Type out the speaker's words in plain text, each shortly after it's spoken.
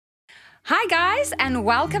Hi guys, and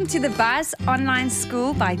welcome to the Buzz Online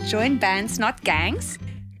School by Joint Bands Not Gangs.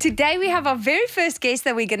 Today we have our very first guest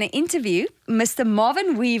that we're going to interview, Mr.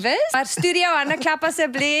 Marvin Weavers. Our studio hande klap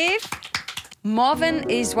asseblief. Marvin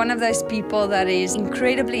is one of those people that is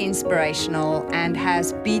incredibly inspirational and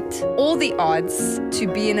has beat all the odds to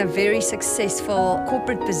be in a very successful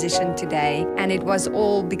corporate position today. And it was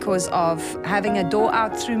all because of having a door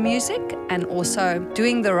out through music and also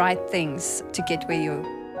doing the right things to get where you're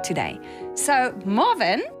today. So,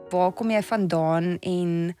 Marvin, waar kom jy vandaan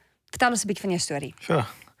en vertel ons 'n bietjie van jou storie. Sure.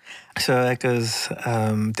 So ek is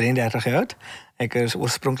 33 jaar oud. Ek is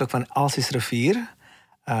oorspronklik van Elsiersrivier.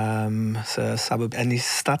 So suburb in die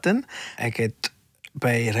stad in. Ek het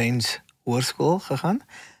by Range Hoërskool gegaan.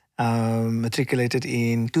 Matriculated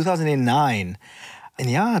in 2009. En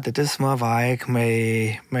ja, dit is maar waar ek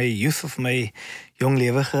my youth of my jong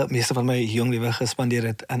lewe, meeste van my jong lewe gespandeer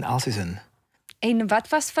het in Elsies in. En wat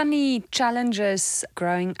was van die challenges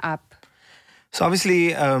growing up? So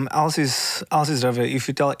obviously, Elsie's River, if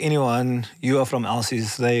you tell anyone you are from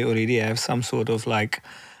Elsie's, they already have some sort of like,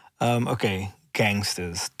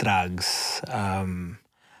 gangsters, drugs,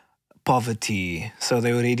 poverty. So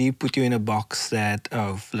they already put you in a box that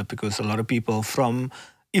because a lot of people from,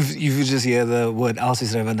 if you just hear the word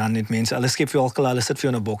Elsie's River, then it means hulle skep vir alkohol, hulle sit vir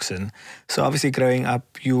jou in 'n box in. So obviously growing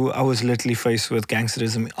up, I was literally faced with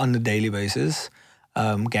gangsterism on a daily basis.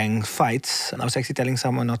 Gang fights, and I was actually telling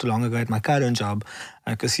someone not too long ago at my current job,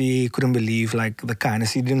 because he couldn't believe like the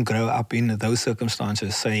kindness. He didn't grow up in those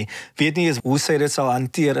circumstances. So hy weet nie hoe sy dit sal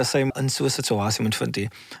hanteer as sy in so 'n situasie moet vind nie.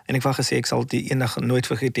 En ek wou gesê ek sal dit eendag nooit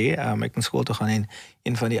vergeet hê. Ek moet skool toe gaan en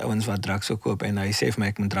een van die ouens wat drugs koop en hy sê vir my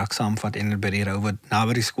ek moet drugs saamvat en by die rower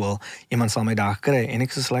naby die skool iemand sal my daar kry en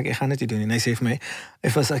ek sê ek gaan dit nie doen en hy sê vir my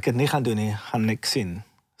as ek dit nie gaan doen nie, gaan ek sien.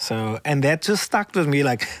 So and that just stuck with me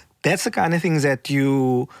like that's the kind of things that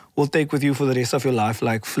you will take with you for the rest of your life.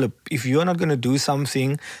 Like, flip, if you're not going to do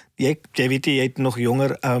something, jy het nog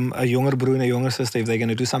jonger, a younger broer and a younger sister, if they're going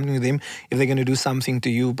to do something with them, if they're going to do something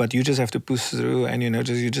to you, but you just have to push through and,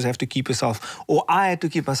 you just have to keep yourself, or I had to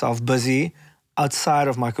keep myself busy outside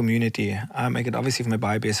of my community. Ek het obviously vir my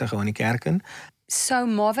baie besig gehou in die kerk in. So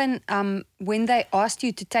Marvin, when they asked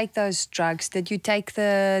you to take those drugs, did you take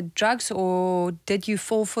the drugs or did you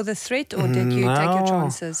fall for the threat or did you take your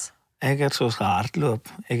chances? Ek het soos gehardloop.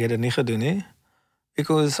 Ek het dit nie gedoen nie.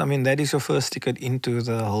 Because, that is your first ticket into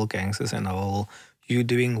the whole gangsters and the whole, you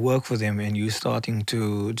doing work for them and you starting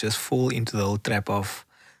to just fall into the whole trap of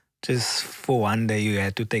just for one day you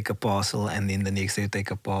had to take a parcel and then the next day you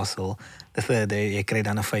take a parcel. The third day jy kry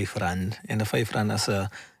dan 'n R5 and the R5 is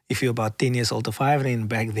if you're about 10 years old, the R5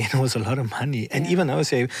 back then was a lot of money. And even now,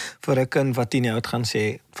 say, vir 'n kind wat 10 jaar oud gaan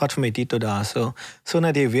sê, vat vir my dit tot daar. So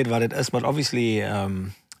net jy weet wat dit is, maar obviously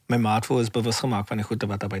my maatvoer is bewus gemaak van die goede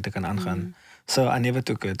wat daar buite kan aangaan. So I never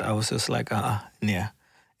took it. I was just like, nee.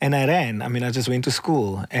 And I ran. I just went to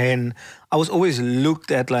school. And I was always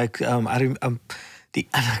looked at like, the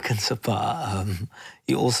ander kind se pa,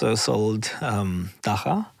 he also sold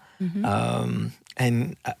dacha.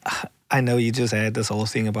 And I know you just had this whole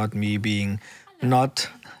thing about me being not,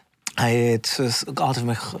 I het soos altyd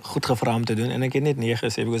my goed gevra om te doen en ek het net nee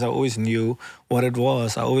gesê because I always knew what it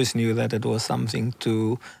was. I always knew that it was something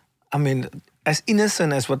to, as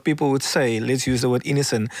innocent as what people would say, let's use the word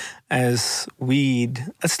innocent, as weed,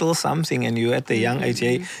 it's still something and you at the young age,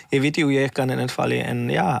 jy weet nie hoe jy kan in dit val nie.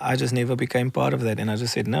 And yeah, I just never became part of that and I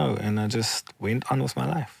just said no and I just went on with my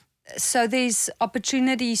life. So there's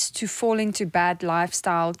opportunities to fall into bad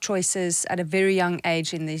lifestyle choices at a very young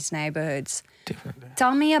age in these neighborhoods. Definitely.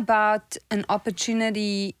 Tell me about an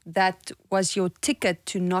opportunity that was your ticket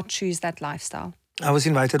to not choose that lifestyle. I was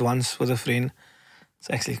invited once with a friend. It's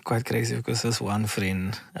actually quite crazy because this one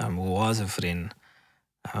friend was a friend.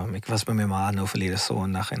 Ek was by my ma nou verlede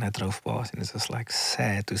Sondag en hy troufbaas and it's just like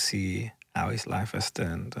sad to see how his life has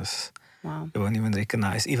turned. Wow. You won't even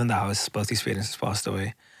recognize, even though both his parents passed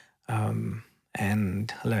away.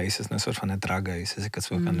 And hulle is nou soort van 'n drughuis as ek dit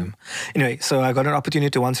so kan noem. Anyway, so I got an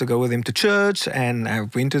opportunity once to go with him to church and I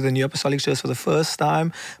went to the New Apostolic Church for the first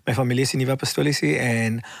time. My familie is in Nuwe Apostoliese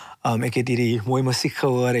en ek het hierdie mooi musiek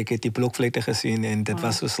gehoor, ek het die blokfluitte gesien en dit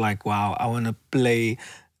was just like wow, I want to play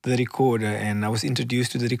the recorder and I was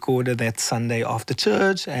introduced to the recorder that Sunday after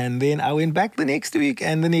church and then I went back the next week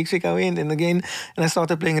and the next week I went and again and I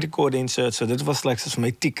started playing recorder in church. So that was like my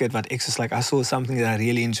ticket, but it's just like I saw something that I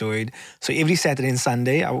really enjoyed. So every Saturday and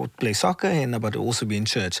Sunday I would play soccer and I would also be in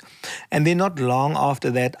church. And then not long after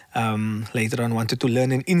that, later on wanted to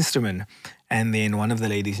learn an instrument. And then one of the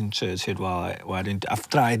ladies in church said, well, why don't I've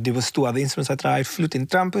tried, there was 2 other instruments I tried, flute and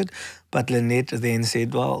trumpet, but Lynette then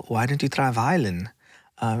said, well, why don't you try violin?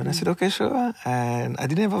 And I said, okay, sure. And I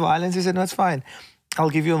didn't have a violin. He said, no, it's fine.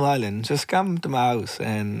 I'll give you a violin. Just come to my house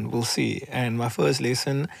and we'll see. And my first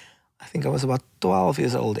lesson, I think I was about 12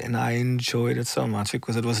 years old, and I enjoyed it so much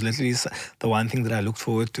because it was literally the one thing that I looked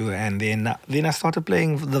forward to. And then I started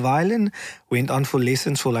playing the violin, went on for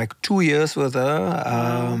lessons for like 2 years with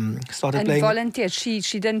her. Started playing. And volunteered. She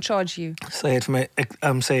didn't charge you? Sy het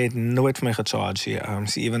nooit vir my gecharge.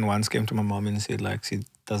 She even once came to my mom and said like she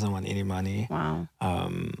doesn't want any money. Wow.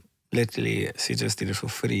 Literally, she just did it for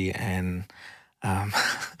free. And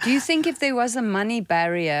do you think if there was a money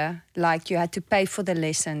barrier, like you had to pay for the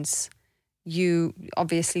lessons, you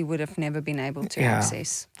obviously would have never been able to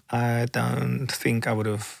access? I don't think I would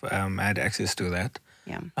have had access to that.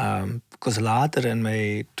 Yeah. Because later in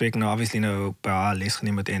my, toe ek nou obviously nou by haar les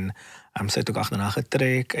geneem het en sy het ook agterna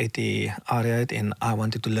getrek uit die area uit en I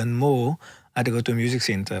wanted to learn more. I had to go to a music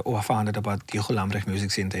center. I found out about the Hugo Lambrecht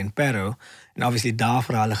Music Center in Parow. And obviously daar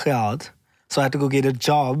vir hulle geld. So I had to go get a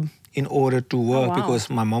job in order to work because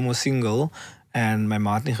my mom was single and my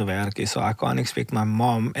ma het nie gewerk nie. So I can't expect my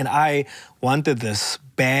mom. And I wanted this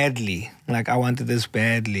badly. Like I wanted this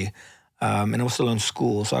badly. And I was still in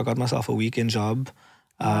school. So I got myself a weekend job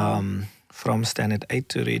from standard 8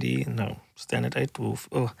 to ready. No, standard 8 to...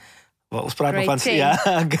 ons praat maar van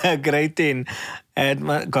grade 10. And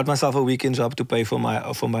got myself a weekend job to pay for my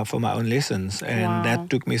own lessons. And that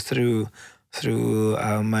took me through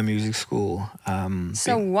my music school.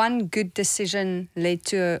 So one good decision led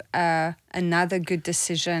to another good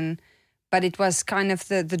decision, but it was kind of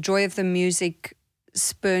the joy of the music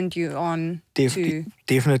spurred you on to...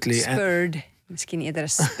 Definitely. Spurred. Miskien eerder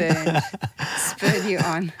spurred you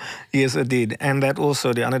on. Yes, it did. And that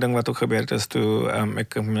also, the ander ding wat ook gebeur het is toe,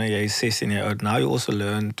 jy is 16 years old, now you also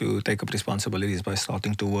learn to take up responsibilities by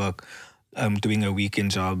starting to work, doing a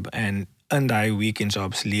weekend job. And in die weekend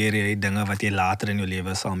jobs leer jy dinge wat jy later in jou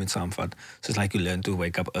lewe sal met saamvat. So it's like you learn to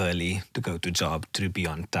wake up early, to go to job, to be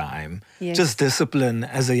on time. Yes. Just discipline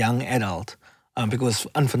as a young adult. Because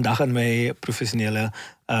vandag in my professionele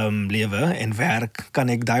lewe en werk kan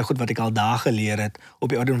ek daai goed wat ek al daar geleer het op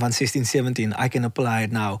die ouderdom van 16, 17, I can apply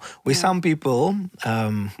it now. With some people,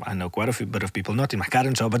 I know quite a bit of people, not in my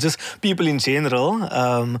current job, but just people in general,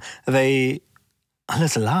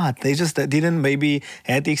 alles laat. They just didn't maybe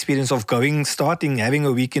had the experience of having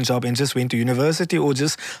a weekend job and just went to university or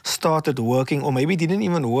just started working or maybe didn't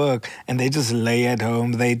even work and they just lay at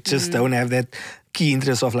home. They just don't have that key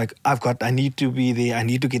interest of like, I need to be there, I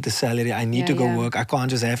need to get the salary, I need to go work. I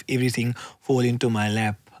can't just have everything fall into my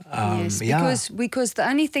lap. Yes, because the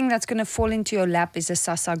only thing that's going to fall into your lap is a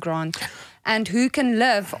SASSA grant. And who can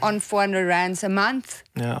live on 400 rands a month?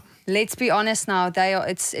 Yeah. Let's be honest now,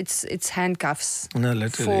 it's handcuffs. No,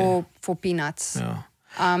 literally. For peanuts. Yeah.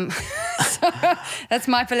 So that's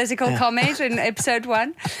my political comment in episode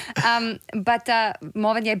 1. But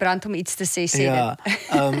Marvin, jy brand om iets te sê.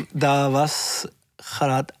 Daar was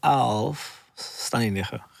graad 11, staan nie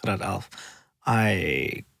 9, graad 11.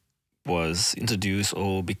 I was introduced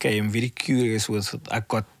or became very curious I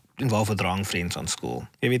got involved with wrong friends on school.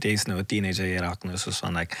 Jy weet, jy is nou 'n teenager, jy raak nou soos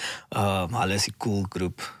van like, hulle is 'n cool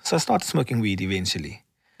group. So I started smoking weed eventually.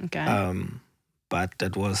 Okay. But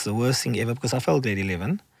it was the worst thing ever because I failed grade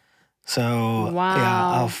 11. So,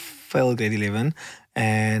 wow. I failed grade 11.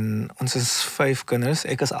 En ons is 5 kinders.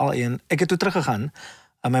 Ek is al een. Ek het toe teruggegaan.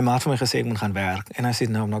 En my ma het vir my gesê ek moet gaan werk. And I said,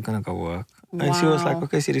 no, I'm not going to go work. Wow. And she was like,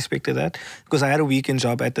 okay, she respected that. Because I had a weekend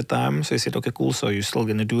job at the time. So I said, okay, cool. So you're still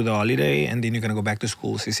going to do the holiday and then you're going to go back to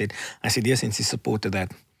school. I said, yes, and she supported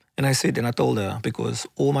that. And I told her, because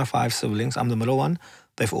all my 5 siblings, I'm the middle one,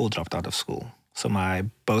 they've all dropped out of school. So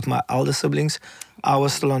both my elder siblings, I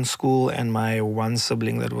was still on school, and my one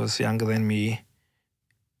sibling that was younger than me,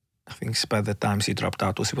 I think by the time she dropped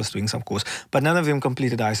out or she was doing some course. But none of them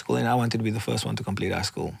completed high school, and I wanted to be the first one to complete high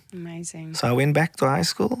school. Amazing. So I went back to high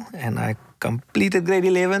school, and I completed grade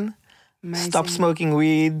 11. Amazing. Stopped smoking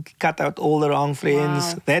weed, cut out all the wrong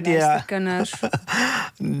friends. Wow, that year,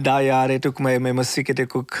 daai jaar het ook my musiek het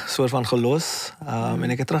ek ook soort van gelos. En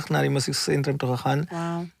ek het terug na die musieksentrum toe gegaan.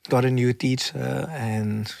 Wow. Got a new teacher,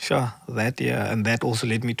 and that year, and that also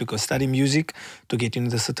led me to go study music, to get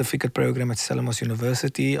into the certificate program at Stellenbosch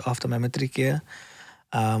University after my matric year.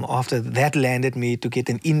 After that landed me to get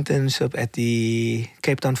an internship at the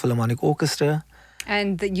Cape Town Philharmonic Orchestra.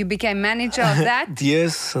 And you became manager of that?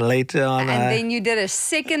 Years later on. And then you did a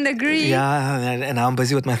 2nd degree. Yeah, and I'm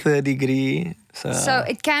busy with my 3rd degree. So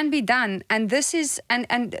it can be done. And this is,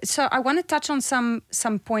 and so I want to touch on some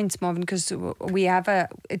points, Marvin, because we have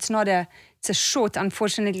it's a short,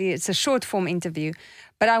 unfortunately, it's a short form interview.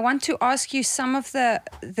 But I want to ask you some of the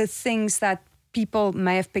things that people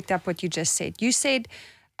may have picked up what you just said. You said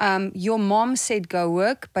your mom said go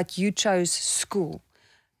work, but you chose school.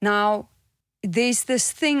 Now, there's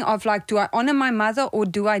this thing of like, do I honor my mother or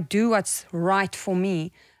do I do what's right for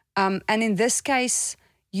me? And in this case,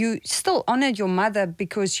 you still honored your mother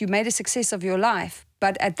because you made a success of your life.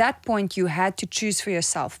 But at that point, you had to choose for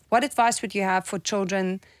yourself. What advice would you have for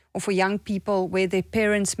children or for young people where their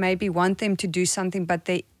parents maybe want them to do something, but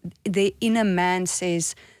their inner man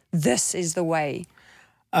says, this is the way?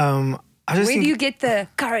 Where do you get the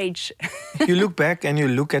courage? You look back and you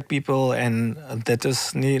look at people, and that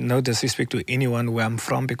is no disrespect to anyone where I'm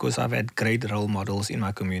from, because I've had great role models in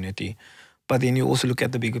my community. But then you also look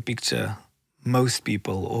at the bigger picture. Most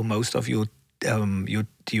people, or most of your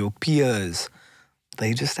peers,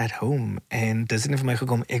 they just at home. And dis het vir my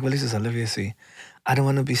gekom, ek wil nie soos hulle wees nie. I don't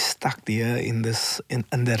want to be stuck there in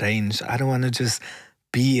the range. I don't want to just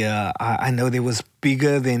be I know there was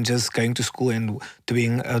bigger than just going to school and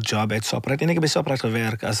doing a job at Shoprite. En ek het by Shoprite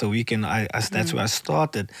gewerk as a weekend, that's where I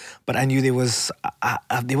started. But I knew there was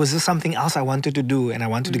just something else I wanted to do, and I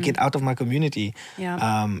wanted to get out of my community. Yeah.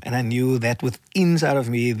 And I knew that inside of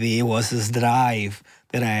me there was this drive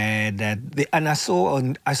that I had, and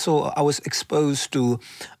I was exposed to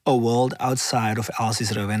a world outside of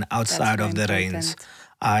Elsie's River and outside of the Rains.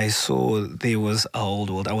 I saw there was a whole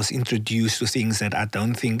world. I was introduced to things that I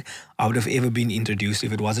don't think I would have ever been introduced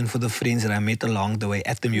if it wasn't for the friends that I met along the way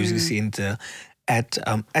at the music center.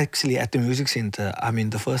 Actually, at the music center, I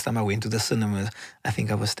mean, the first time I went to the cinema, I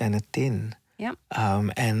think I was standard 10. Yep.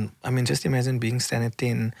 And I mean, just imagine being standard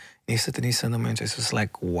 10, and you sit in the cinema, and it's just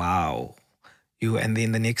like, wow. And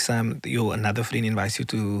then the next time, another friend invites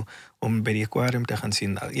you om by die aquarium te gaan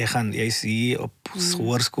sien. Jy is hier op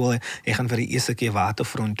hoërskool, jy gaan vir die eerste keer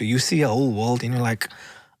waterfront toe. You see a whole world and you're like,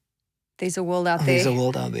 there's a world out there. There's a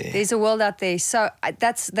world out there. There's a world out there. So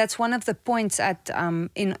that's one of the points at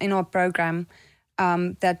in our program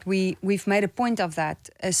that we've made a point of that.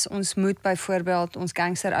 Is ons moet byvoorbeeld ons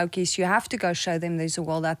gangster ouetjies, you have to go show them there's a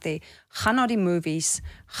world out there. Gaan na die movies,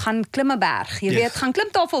 gaan klim 'n berg, jy weet, gaan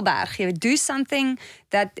klim Tafelberg, jy weet, do something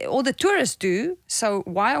that all the tourists do. So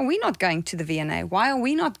why are we not going to the V&A? Why are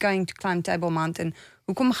we not going to climb Table Mountain?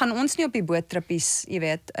 Hoekom gaan ons nie op die boottrippies, jy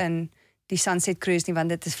weet, in die Sunset Cruise nie, want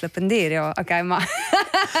dit is flippendeer, ja. Okay, maar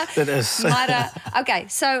Dit is. Maar okay,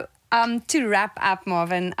 so to wrap up,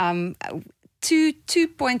 Marvin, two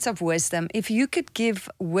points of wisdom. If you could give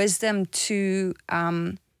wisdom to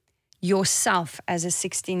yourself as a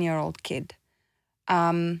 16-year-old kid,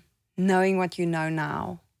 knowing what you know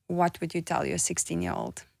now, what would you tell your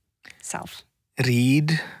 16-year-old self?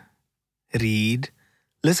 Read,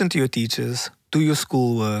 listen to your teachers, do your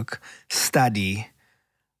schoolwork, study,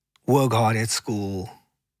 work hard at school,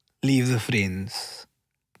 leave the friends.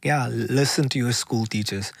 Yeah, listen to your school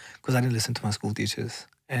teachers, because I didn't listen to my school teachers.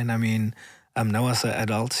 And I mean, now as an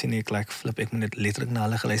adult, sien ek like flip, ek moet net letterlik na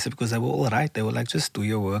hulle geluister, because they were all right. They were like, just do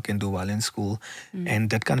your work and do well in school. En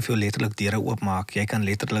dit kan vir jou letterlik deure oopmaak. Jy kan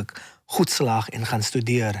letterlik goed slaag en gaan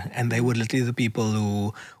studeer. And they were literally the people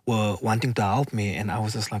who were wanting to help me. And I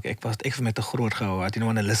was just like, ek was met te groot gehou. I didn't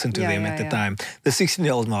want to listen to them at the time. The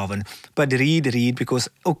 16-year-old Marvin. But read, because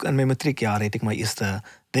ook in my matriekjaar het ek my eerste,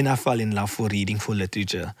 then I fell in love for reading, for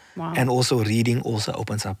literature. Wow. And also reading also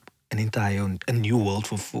opens up a new world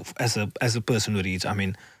for as a person who reads. I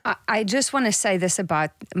mean, I just want to say this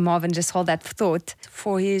about Marvin, just hold that thought,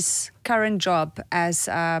 for his current job as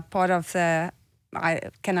part of the,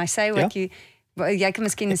 can I say what you, jy kan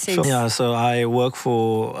miskien sê. Yeah, so I work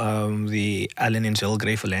for the Allen and Jill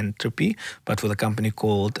Gray Philanthropy, but for the company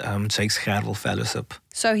called Jake's Gerwel Fellowship.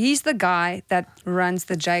 So he's the guy that runs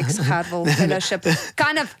the Jake's Gerwel Fellowship.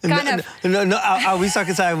 Kind of. No, I wish I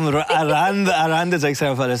could say I run the Jake's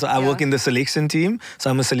Gerwel Fellowship. I work in the selection team, so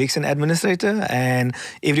I'm a selection administrator, and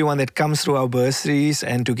everyone that comes through our bursaries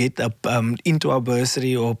and to get into our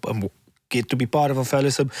bursary or get to be part of a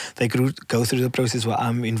fellowship, they go through the process where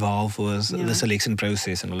I'm involved with the selection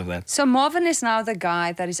process and all of that. So Marvin is now the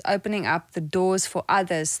guy that is opening up the doors for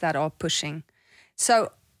others that are pushing.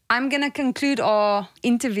 So I'm going to conclude our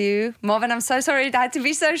interview. Marvin, I'm so sorry it had to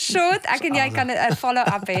be so short. Ek en jy kan follow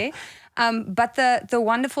up here. But the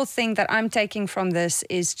wonderful thing that I'm taking from this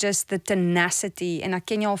is just the tenacity, en ek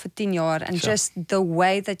ken jou al vir 10 jaar, and just the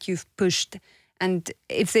way that you've pushed. And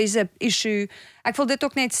if there's a issue, ek wil dit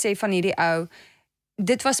ook net sê van hierdie ou,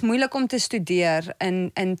 dit was moeilik om te studeer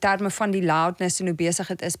in terme van die loudness en hoe besig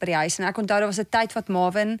het is by die huis. En ek onthou, daar was 'n tyd wat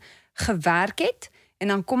Marvin gewerk het, en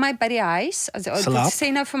dan kom hy by die huis, Slaap. sê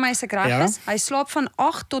nou vir my as ek reg is, hy slaap van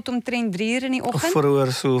 8 tot omtrent 3 uur in die Of oggend.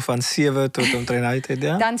 vroeër so van 7 tot omtrent uit,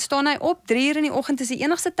 ja. Dan staan hy op 3 uur in die oggend, is die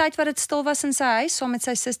enigste tyd wat dit stil was in sy huis, saam met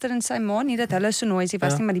sy suster en sy ma, nie dat hulle so noisy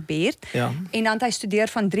was nie, maar die buurt. Ja. En dan het hy studeer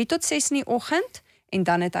van 3 tot 6 in die oggend, en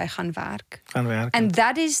dan het hy gaan werk. Gaan werk. And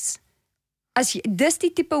that is, dis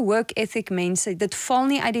die tipe work ethic mense, dit val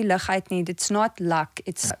nie uit die lug uit nie, it's not luck,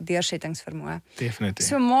 it's deursettingsvermoë. Definitief.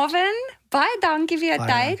 So Marvin, baie dankie vir jou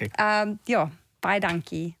Baie tyd. Ja, baie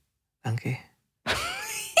dankie. Dankie.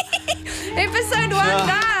 Episode 1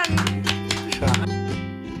 done! Sure.